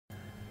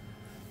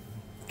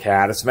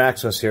Catus,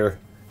 Maximus here.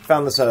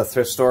 Found this at a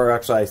thrift store.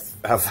 Actually,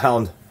 I have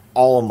found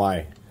all of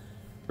my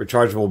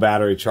rechargeable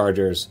battery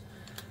chargers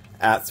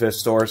at thrift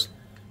stores.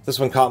 This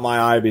one caught my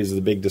eye because of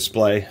the big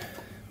display.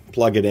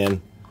 Plug it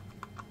in.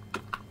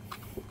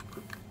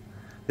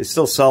 They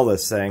still sell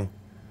this thing.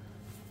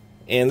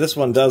 And this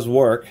one does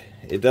work.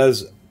 It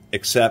does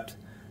accept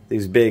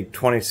these big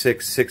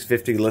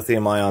 26650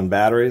 lithium-ion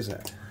batteries.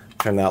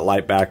 Turn that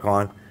light back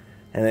on.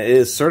 And it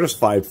is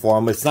certified for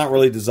them. It's not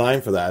really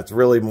designed for that. It's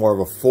really more of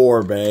a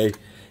 4-bay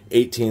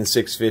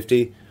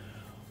 18650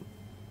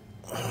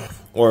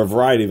 or a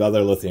variety of other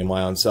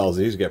lithium-ion cells.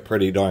 These get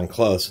pretty darn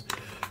close.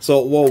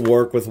 So it will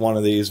work with one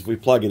of these. We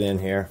plug it in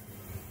here.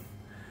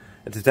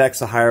 It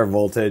detects a higher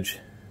voltage.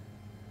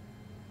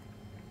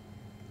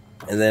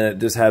 And then it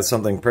just has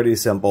something pretty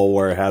simple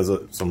where it has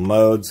some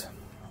modes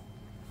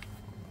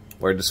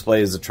where it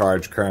displays the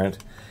charge current.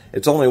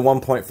 It's only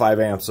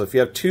 1.5 amps, so if you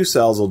have 2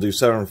 cells, it'll do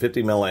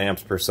 750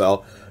 milliamps per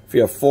cell. If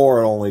you have 4,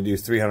 it'll only do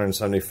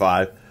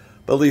 375.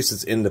 But at least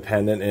it's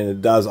independent, and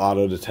it does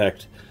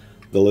auto-detect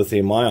the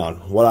lithium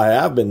ion. What I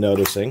have been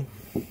noticing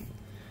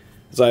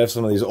is I have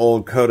some of these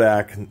old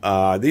Kodak.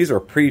 These are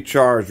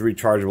pre-charged,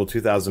 rechargeable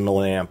 2,000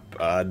 milliamp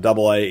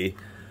AA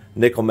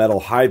nickel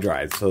metal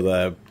hydride. So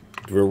they're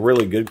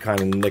really good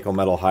kind of nickel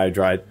metal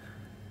hydride.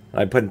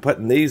 I've been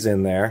putting these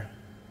in there.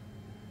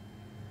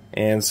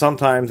 And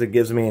sometimes it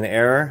gives me an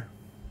error,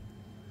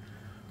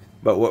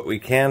 but what we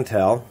can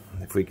tell,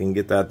 if we can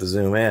get that to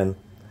zoom in,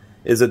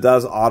 is it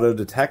does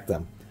auto-detect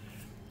them.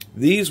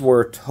 These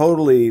were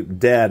totally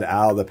dead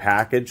out of the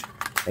package,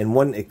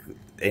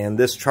 and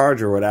this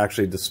charger would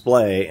actually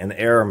display an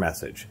error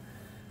message.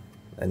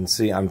 And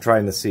see, I'm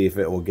trying to see if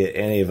it will get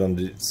any of them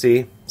to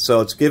see.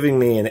 So it's giving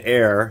me an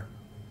error,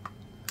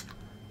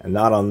 and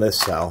not on this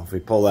cell. If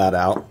we pull that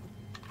out,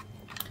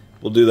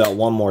 we'll do that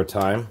one more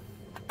time.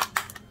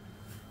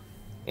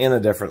 In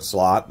a different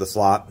slot, the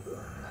slot,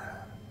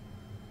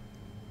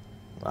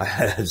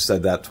 I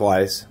said that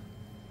twice,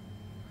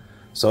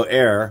 so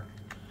error.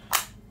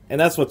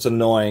 And that's what's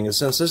annoying, is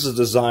since this is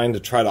designed to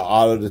try to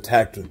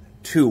auto-detect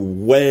 2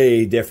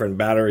 way different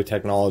battery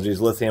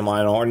technologies, lithium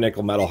ion or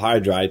nickel metal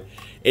hydride,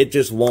 it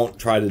just won't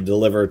try to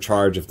deliver a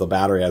charge if the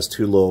battery has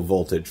too low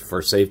voltage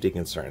for safety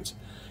concerns.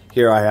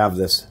 Here I have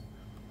this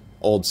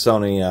old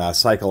Sony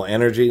Cycle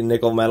Energy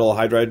nickel metal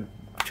hydride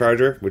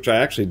charger, which I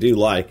actually do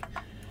like.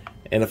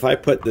 And if I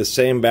put this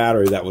same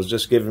battery that was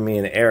just giving me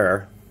an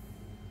error,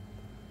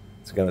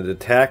 it's going to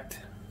detect.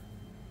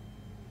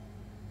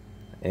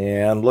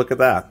 And look at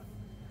that.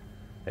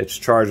 It's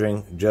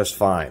charging just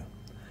fine.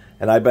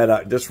 And I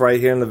bet just right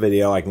here in the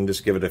video, I can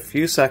just give it a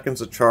few seconds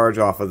of charge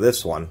off of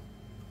this one.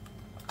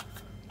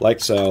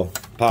 Like so.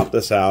 Pop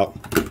this out.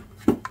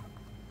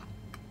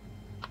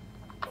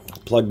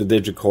 Plug the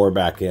DigiCore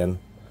back in.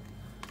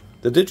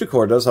 The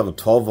DigiCore does have a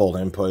 12-volt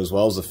input as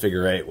well as a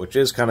figure 8, which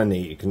is kind of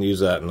neat. You can use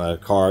that in a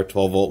car,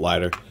 12-volt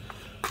lighter.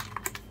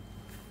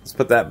 Let's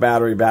put that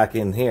battery back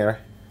in here.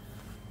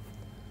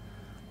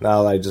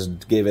 Now that I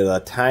just gave it a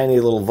tiny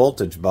little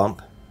voltage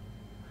bump.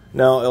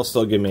 No, it'll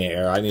still give me an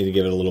error. I need to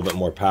give it a little bit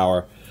more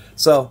power.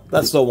 So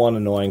that's the one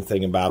annoying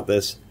thing about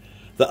this.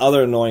 The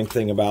other annoying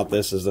thing about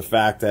this is the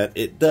fact that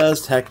it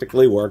does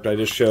technically work. I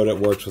just showed it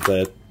works with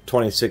a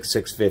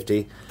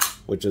 26650.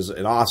 Which is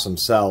an awesome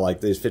cell,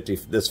 like this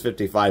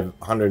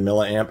 5500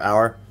 milliamp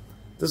hour.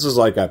 This is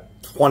like a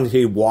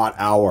 20 watt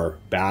hour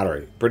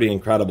battery. Pretty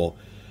incredible.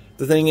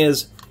 The thing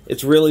is,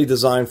 it's really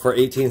designed for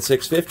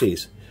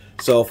 18650s.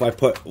 So if I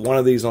put one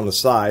of these on the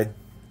side,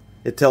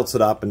 it tilts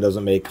it up and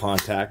doesn't make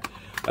contact.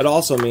 It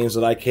also means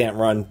that I can't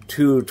run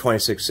 2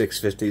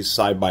 26650s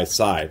side by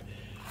side.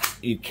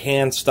 You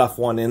can stuff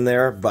one in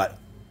there, but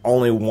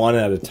only one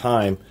at a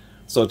time.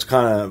 So it's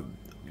kind of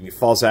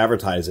false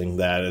advertising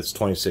that it's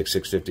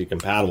 26650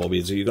 compatible,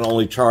 because you can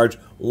only charge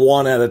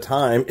one at a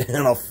time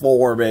in a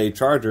 4-bay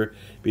charger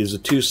because the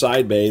 2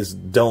 side bays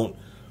don't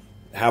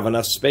have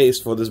enough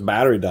space for this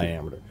battery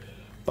diameter.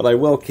 But I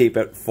will keep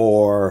it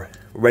for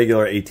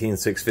regular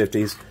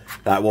 18650s.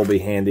 That will be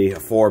handy. A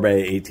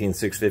 4-bay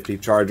 18650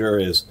 charger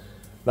is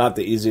not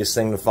the easiest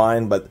thing to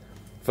find, but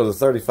for the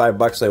 35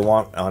 bucks they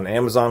want on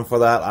Amazon for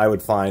that, I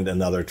would find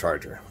another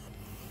charger.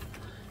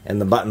 And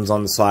the buttons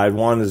on the side,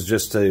 one is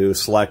just to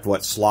select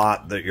what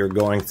slot that you're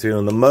going through.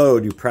 In the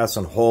mode, you press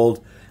and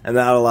hold, and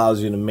that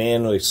allows you to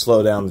manually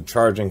slow down the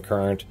charging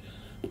current.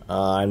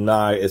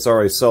 It's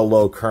already so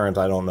low current,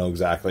 I don't know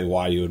exactly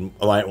why you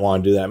might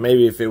want to do that.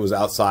 Maybe if it was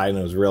outside and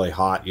it was really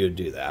hot, you'd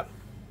do that.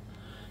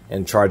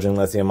 And charging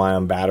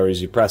lithium-ion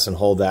batteries, you press and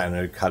hold that and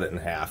it would cut it in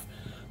half.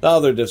 The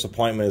other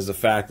disappointment is the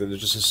fact that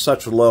there's just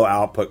such low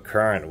output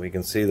current. We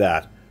can see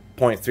that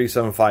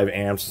 0.375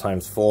 amps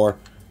times 4.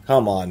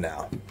 Come on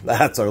now,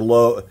 that's our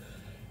low.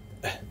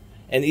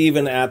 And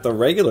even at the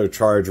regular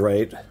charge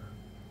rate,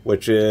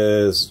 which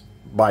is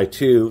by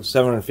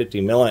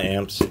 750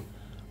 milliamps,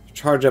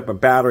 charge up a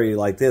battery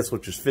like this,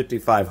 which is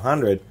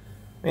 5500,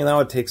 I mean, that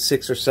would take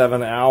 6 or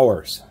 7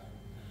 hours.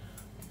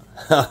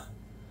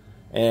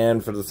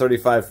 And for the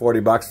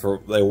 35-40 bucks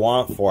they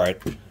want for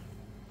it,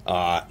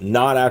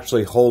 not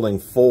actually holding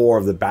 4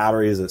 of the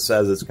batteries it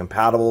says it's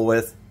compatible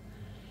with,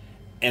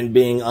 and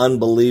being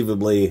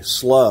unbelievably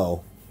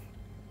slow,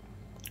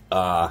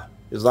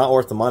 is not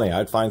worth the money.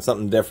 I'd find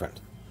something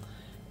different.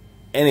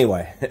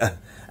 Anyway,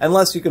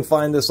 unless you can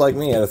find this like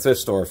me at a thrift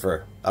store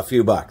for a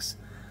few bucks.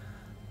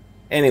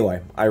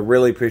 Anyway, I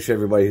really appreciate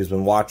everybody who's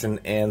been watching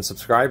and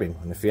subscribing.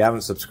 And if you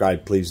haven't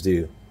subscribed, please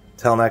do.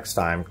 Till next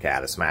time,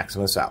 Catus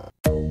Maximus out.